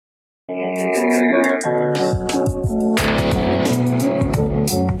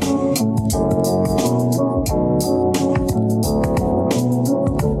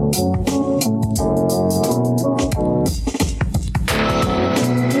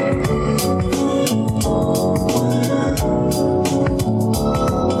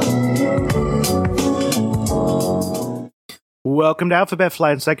Welcome to Alphabet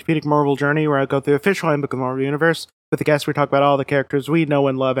Flight, Encyclopedic Marvel Journey, where I go through the official handbook of the Marvel Universe. With the guests, we talk about all the characters we know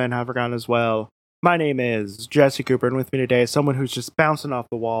and love and have forgotten as well. My name is Jesse Cooper, and with me today is someone who's just bouncing off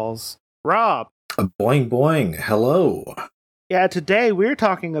the walls, Rob. Boing boing, hello. Yeah, today we're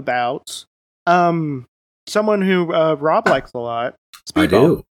talking about someone who Rob likes a lot. Speedball. I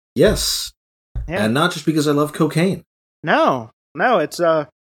do, yes. Yeah. And not just because I love cocaine. No, it's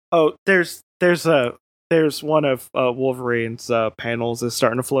there's one of Wolverine's panels is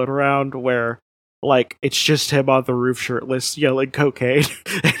starting to float around where, like, it's just him on the roof shirtless yelling cocaine.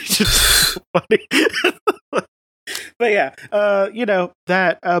 It's just so funny. But yeah,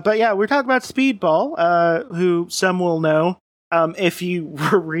 but yeah, we're talking about Speedball, who some will know, if you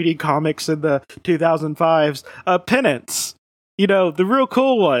were reading comics in the 2005s, Penance. You know, the real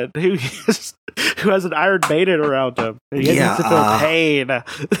cool one who has an Iron Maiden around him. He gets to feel pain.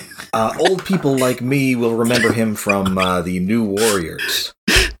 Old people like me will remember him from the New Warriors.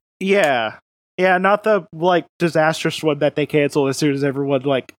 Yeah, not the disastrous one that they canceled as soon as everyone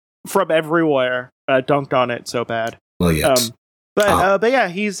from everywhere dunked on it so bad. Well, yes. But yeah,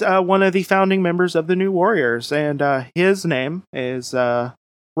 he's one of the founding members of the New Warriors, and his name is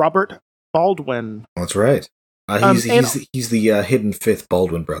Robert Baldwin. That's right. He's the hidden fifth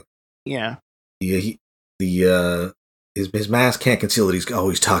Baldwin brother. Yeah. His mask can't conceal that he's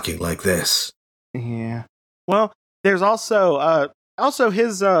always talking like this. Yeah. Well, there's also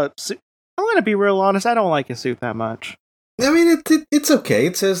his suit. I'm gonna be real honest. I don't like his suit that much. I mean, it's okay.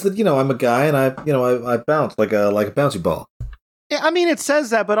 It says that I'm a guy and I bounce like a bouncy ball. Yeah, I mean, it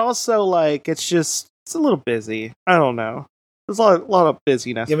says that, but also it's a little busy. I don't know. There's a lot of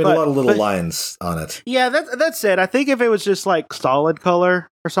busyness. Yeah, I mean, a lot of little lines on it. Yeah, that's it. I think if it was just solid color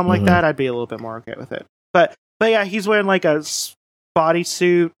or something like that, I'd be a little bit more okay with it. But yeah, he's wearing a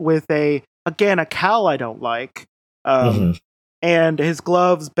bodysuit with a cowl I don't like. And his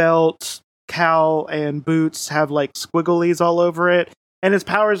gloves, belt, cowl, and boots have squigglies all over it. And his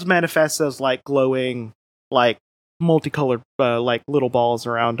powers manifest as glowing, multicolored little balls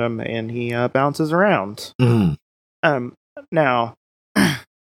around him, and he bounces around. Now,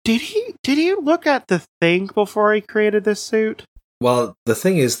 did he look at the Thing before he created this suit? Well, the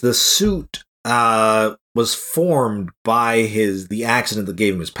thing is, the suit was formed by the accident that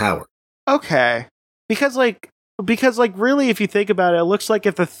gave him his power. Okay, because really, if you think about it, it looks like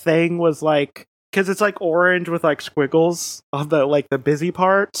if the Thing was because it's orange with squiggles on the busy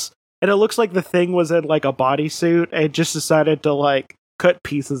parts, and it looks like the Thing was in a bodysuit and just decided to cut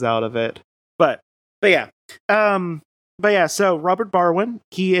pieces out of it. But yeah. But yeah, so Robert Baldwin,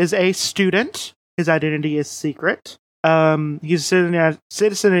 he is a student. His identity is secret. He's a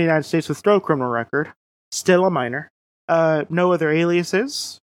citizen of the United States with no criminal record. Still a minor. No other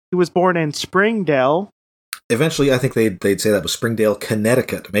aliases. He was born in Springdale. Eventually, I think they'd say that was Springdale,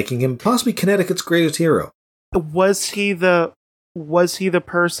 Connecticut, making him possibly Connecticut's greatest hero. Was he the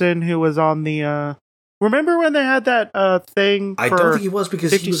person who was on the... Remember when they had that thing for I don't think he was, because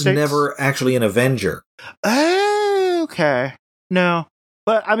 56? He was never actually an Avenger. Okay. No.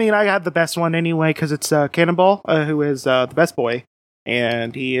 But, I mean, I have the best one anyway, because it's Cannonball, who is the best boy,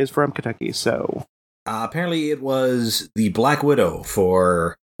 and he is from Kentucky, so... Apparently it was the Black Widow,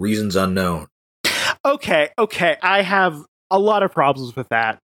 for reasons unknown. Okay, I have a lot of problems with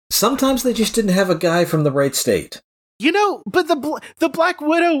that. Sometimes they just didn't have a guy from the right state. But the Black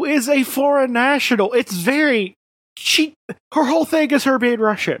Widow is a foreign national. It's very... Her whole thing is her being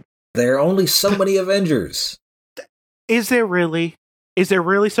Russian. There are only so many Avengers. Is there really? Is there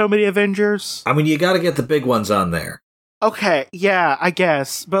really so many Avengers? I mean, you gotta get the big ones on there. Okay, yeah, I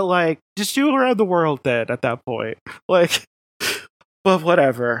guess. But, just do it around the world then, at that point. But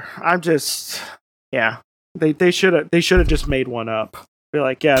whatever. I'm just... Yeah. They should have just made one up. Be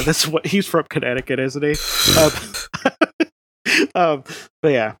yeah, this is what... He's from Connecticut, isn't he?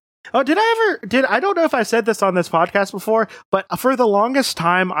 But yeah. Oh, I don't know if I said this on this podcast before, but for the longest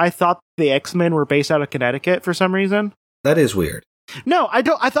time, I thought the X-Men were based out of Connecticut for some reason. That is weird. No, I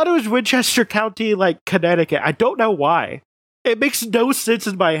don't. I thought it was Winchester County, Connecticut. I don't know why. It makes no sense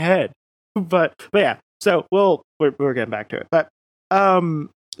in my head. But yeah. So we're getting back to it. But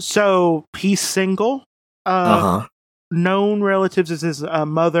so he's single. Known relatives is his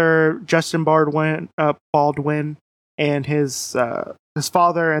mother, Justin Baldwin, and his his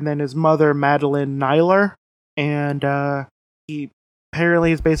father and then his mother, Madeline Nyler. And he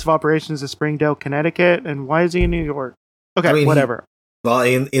apparently his base of operations is Springdale, Connecticut. And why is he in New York? Okay, I mean, whatever.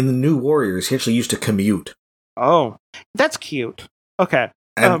 In the New Warriors, he actually used to commute. Oh, that's cute. Okay.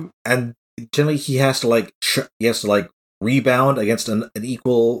 And generally he has to rebound against an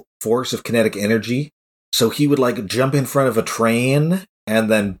equal force of kinetic energy. So he would jump in front of a train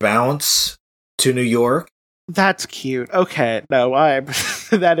and then bounce to New York. That's cute. Okay, no,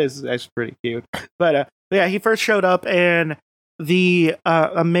 that's pretty cute. But yeah, he first showed up in the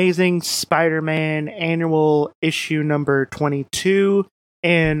Amazing Spider-Man annual issue number 22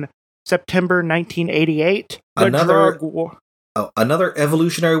 in September 1988. Another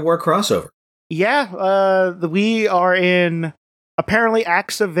Evolutionary War crossover. Yeah, we are in apparently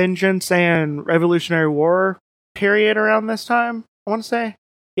Acts of Vengeance and Revolutionary War period around this time, I want to say.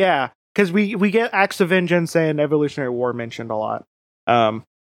 Yeah, because we get Acts of Vengeance and Evolutionary War mentioned a lot.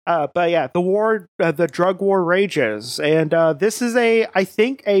 But yeah, the drug war rages, and this is I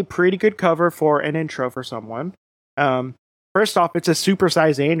think a pretty good cover for an intro for someone. First off, it's a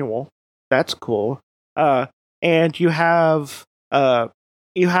supersized annual. That's cool. And you have some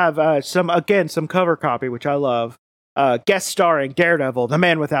cover copy, which I love. Guest starring Daredevil, the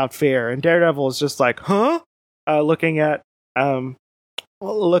Man Without Fear, and Daredevil is just like, huh? Looking at Speedball.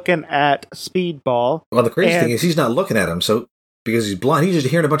 Well, the crazy thing is he's not looking at him, so because he's blind, he's just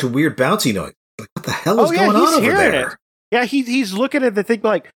hearing a bunch of weird bouncy noise. Like, what the hell is going on over there? It. Yeah, he's looking at the thing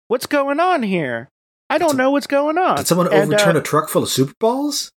like, what's going on here? I don't know what's going on. Did someone overturn a truck full of Super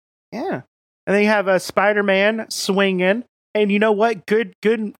Balls? Yeah. And then you have Spider-Man swinging. And you know what? Good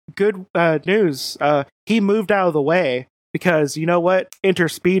news. He moved out of the way because you know what? Enter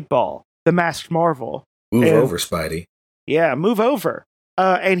Speedball, the Masked Marvel. Move over, Spidey. Yeah, move over.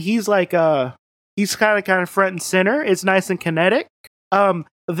 And he's he's kind of front and center. It's nice and kinetic.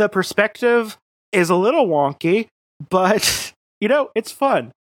 The perspective is a little wonky, but it's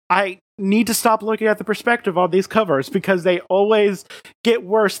fun. I need to stop looking at the perspective on these covers because they always get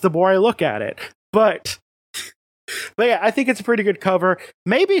worse the more I look at it. But yeah, I think it's a pretty good cover.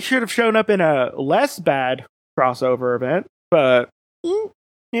 Maybe it should have shown up in a less bad crossover event, but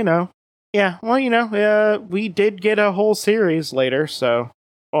yeah. Well, we did get a whole series later, so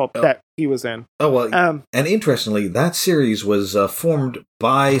that he was in. Oh well, and interestingly, that series was formed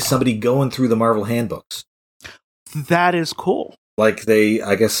by somebody going through the Marvel handbooks. That is cool. I think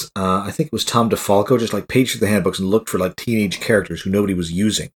it was Tom DeFalco just paged through the handbooks and looked for teenage characters who nobody was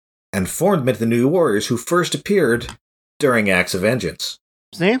using. And formed them into the New Warriors, who first appeared during Acts of Vengeance.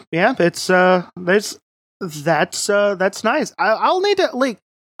 See, yeah, it's that's nice. I'll need to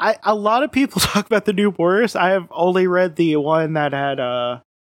a lot of people talk about the New Warriors. I have only read the one that had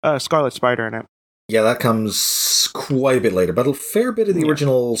Scarlet Spider in it. Yeah, that comes quite a bit later, but a fair bit of the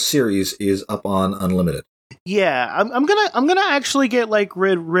original series is up on Unlimited. Yeah, I'm gonna actually get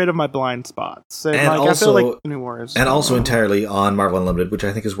rid of my blind spots, and also, I feel like New Warriors, and also entirely on Marvel Unlimited, which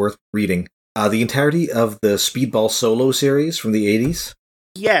I think is worth reading. The entirety of the Speedball solo series from the 80s.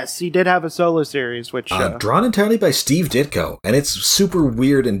 Yes, he did have a solo series, which drawn entirely by Steve Ditko, and it's super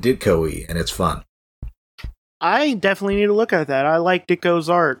weird and Ditko-y, and it's fun. I definitely need to look at that. I like Ditko's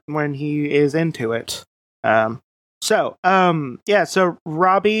art when he is into it. So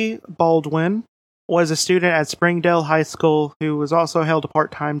Robbie Baldwin was a student at Springdale High School who was also held a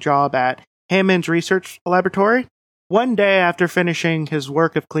part-time job at Hammond's Research Laboratory. One day after finishing his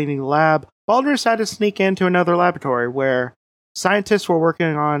work of cleaning the lab, Baldwin decided to sneak into another laboratory where scientists were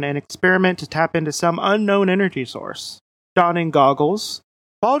working on an experiment to tap into some unknown energy source. Donning goggles,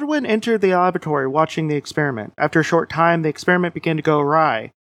 Baldwin entered the laboratory watching the experiment. After a short time, the experiment began to go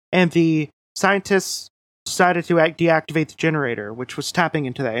awry, and the scientists decided to deactivate the generator, which was tapping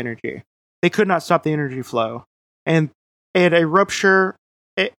into that energy. They could not stop the energy flow, and a rupture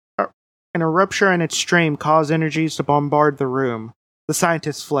and its stream caused energies to bombard the room. The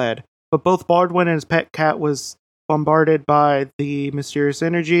scientists fled, but both Baldwin and his pet cat was bombarded by the mysterious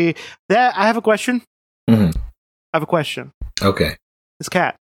energy. I have a question. Mm-hmm. I have a question. Okay. This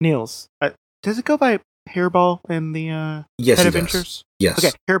cat, Niels, does it go by Hairball in the Yes, Pet it Adventures? does. Yes.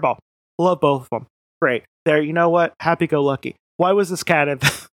 Okay, Hairball. Love both of them. Great. There, you know what? Happy-go-lucky. Why was this cat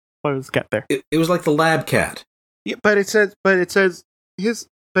why was this cat there? It was like the lab cat. Yeah, but it says his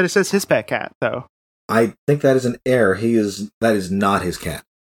pet cat though. I think that is an error. That is not his cat.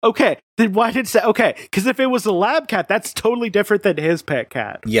 Okay, then why did it say okay? Because if it was a lab cat, that's totally different than his pet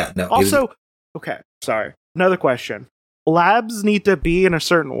cat. Yeah, no. Also, okay, sorry. Another question. Labs need to be in a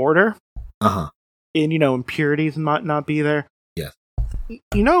certain order. Uh-huh. And impurities might not be there. Yes.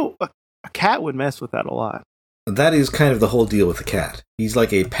 A cat would mess with that a lot. that is kind of the whole deal with the cat. He's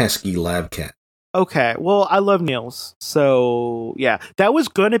like a pesky lab cat. Okay, well, I love Niels, so yeah, that was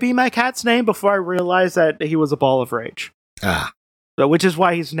going to be my cat's name before I realized that he was a ball of rage. Ah, So, which is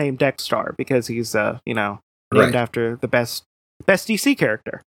why he's named Dexstar, because he's named right. after the best DC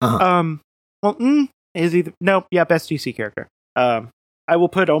character. Uh-huh. Well, is he? Best DC character. I will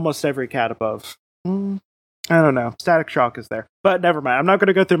put almost every cat above. I don't know. Static Shock is there, but never mind. I'm not going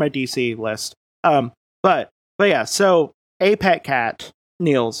to go through my DC list. But yeah. So a pet cat,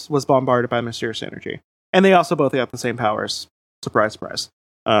 Niels, was bombarded by mysterious energy, and they also both got the same powers. Surprise, surprise.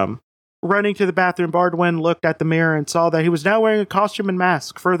 Running to the bathroom, Baldwin looked at the mirror and saw that he was now wearing a costume and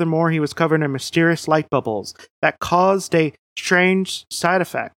mask. Furthermore, he was covered in mysterious light bubbles that caused a strange side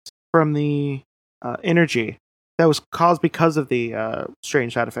effect from the energy that was caused because of the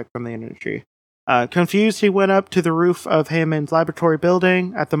strange side effect from the energy. Confused, he went up to the roof of Hammond's laboratory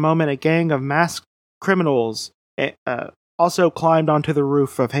building. At the moment, a gang of masked criminals also climbed onto the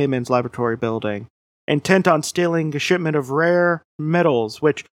roof of Hammond's laboratory building, intent on stealing a shipment of rare metals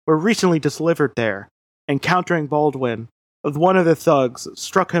which were recently delivered there. Encountering Baldwin, one of the thugs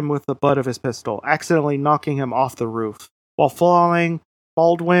struck him with the butt of his pistol, accidentally knocking him off the roof. While falling,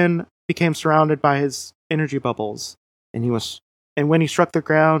 Baldwin became surrounded by his energy bubbles, and when he struck the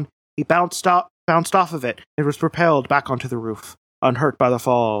ground, he bounced off of it and was propelled back onto the roof, unhurt by the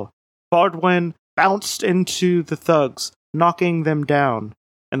fall. Baldwin bounced into the thugs, knocking them down,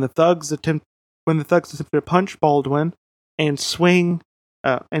 and when the thugs attempted to punch Baldwin and swing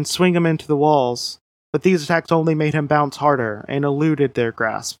him into the walls, but these attacks only made him bounce harder and eluded their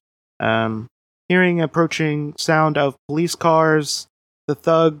grasp. Hearing approaching sound of police cars, the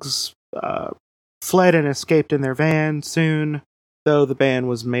thugs fled and escaped in their van. Soon, though, the van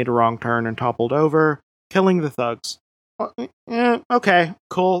was made a wrong turn and toppled over, killing the thugs. Okay,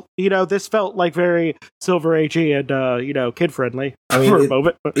 cool. This felt like very Silver Agey and kid friendly for a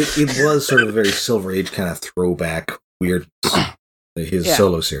moment. It was sort of a very Silver Age kind of throwback weird his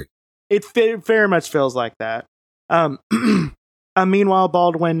solo series. It very much feels like that. Meanwhile,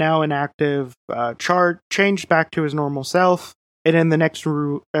 Baldwin, now inactive, changed back to his normal self, and in the next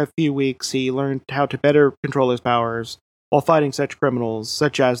few weeks, he learned how to better control his powers while fighting such criminals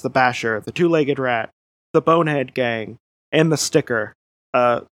such as the Basher, the Two-Legged Rat, the Bonehead Gang, and the Sticker.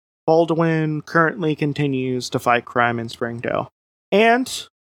 Baldwin currently continues to fight crime in Springdale. And,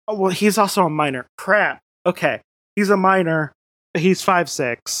 he's also a minor. Crap. Okay, he's a minor. He's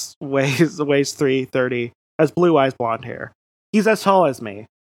 5'6", weighs 330, has blue eyes, blonde hair. He's as tall as me.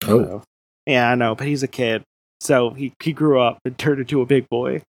 Oh. So, yeah, I know, but he's a kid. So he grew up and turned into a big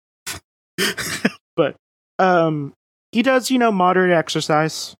boy. But he does, moderate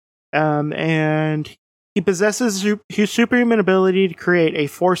exercise. And he possesses his superhuman ability to create a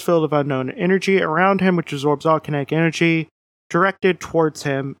force field of unknown energy around him, which absorbs all kinetic energy directed towards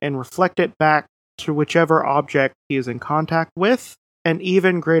him and reflect it back to whichever object he is in contact with, an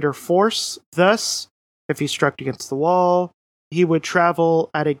even greater force. Thus, if he struck against the wall, he would travel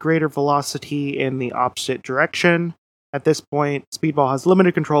at a greater velocity in the opposite direction. At this point, Speedball has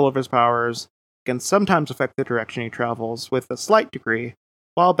limited control over his powers, can sometimes affect the direction he travels with a slight degree.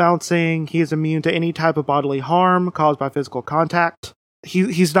 While bouncing, he is immune to any type of bodily harm caused by physical contact.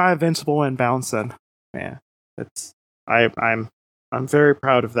 He's not invincible when bouncing. Yeah, I'm very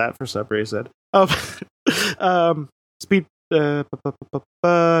proud of that for some reason. Speedball's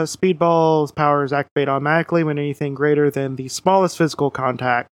powers activate automatically when anything greater than the smallest physical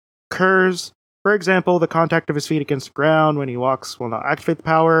contact occurs. For example, the contact of his feet against the ground when he walks will not activate the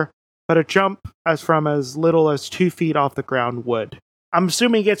power, but a jump from as little as 2 feet off the ground would. I'm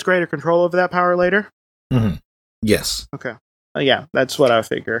assuming he gets greater control over that power later? Mm-hmm. Yes. Okay. Yeah, that's what I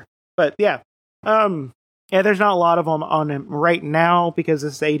figure. But yeah. There's not a lot of them on him right now because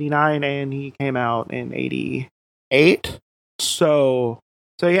this is 89 and he came out in 88. So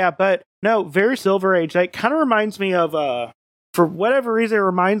yeah, but no, very Silver Age. That kind of reminds me of, for whatever reason, it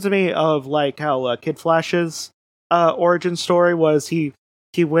reminds me of like how Kid Flash's origin story was. He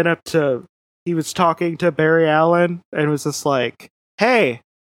was talking to Barry Allen and was just like, "Hey,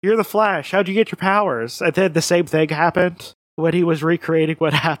 you're the Flash. How'd you get your powers?" And then the same thing happened when he was recreating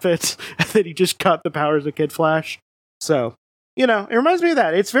what happened, and then he just got the powers of Kid Flash. So, it reminds me of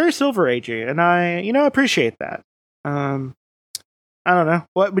that. It's very Silver Agey, and I, appreciate that. I don't know.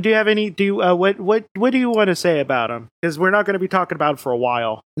 What do you have any? What do you want to say about him? Because we're not going to be talking about him for a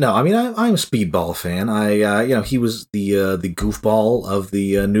while. No, I mean I'm a Speedball fan. He was the goofball of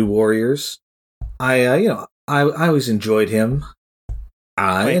the New Warriors. I always enjoyed him.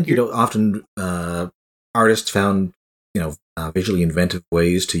 Often artists found visually inventive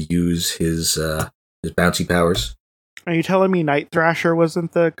ways to use his his bouncy powers. Are you telling me Night Thrasher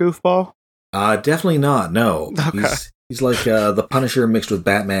wasn't the goofball? Definitely not. No, Okay. he's like the Punisher mixed with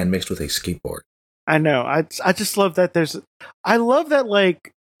Batman mixed with a skateboard. I know. I just love that I love that,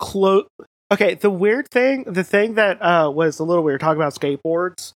 like, okay, the thing that was a little weird talking about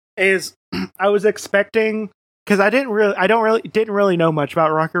skateboards is I was expecting, because I didn't really know much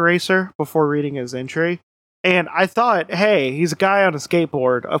about Rocket Racer before reading his entry. And I thought, hey, he's a guy on a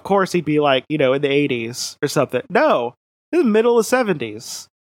skateboard. Of course he'd be like, in the 80s or something. No, in the middle of 70s.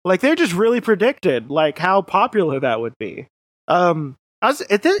 Like, they're just really predicted, like, how popular that would be.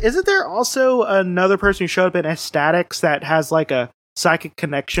 Isn't there also another person who showed up in Ecstatics that has, like, a psychic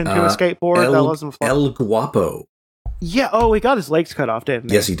connection to a skateboard that wasn't El Guapo. Yeah, he got his legs cut off, didn't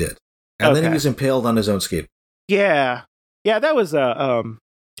he? Yes, he did. And then he was impaled on his own skateboard. Yeah. Yeah, that was a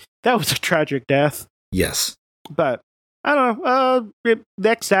tragic death. Yes. But I don't know. The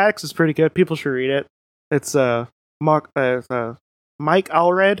Ecstatics is pretty good. People should read it. It's Mike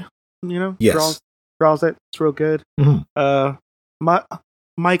Allred, Yes. draws it. It's real good. Mm-hmm.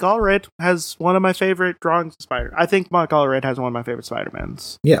 Mike Allred has one of my favorite drawings of Spider. I think Mike Allred has one of my favorite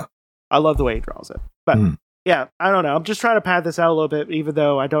Spider-Mans. Yeah. I love the way he draws it. But yeah, I don't know. I'm just trying to pad this out a little bit, even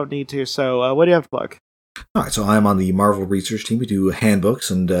though I don't need to. So what do you have to plug? All right, so I'm on the Marvel research team. We do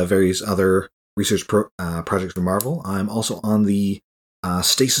handbooks and various other research projects for Marvel. I'm also on the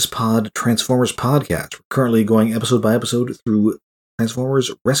Stasis Pod Transformers podcast. We're currently going episode by episode through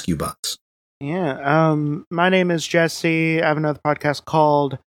Transformers Rescue Bots. Yeah, my name is Jesse. I have another podcast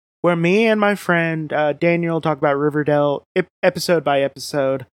called where me and my friend Daniel talk about Riverdale episode by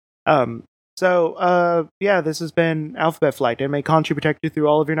episode. So this has been Alphabet Flight, and may Khonshu protect you through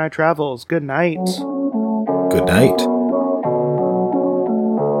all of your night travels. Good night. Good night.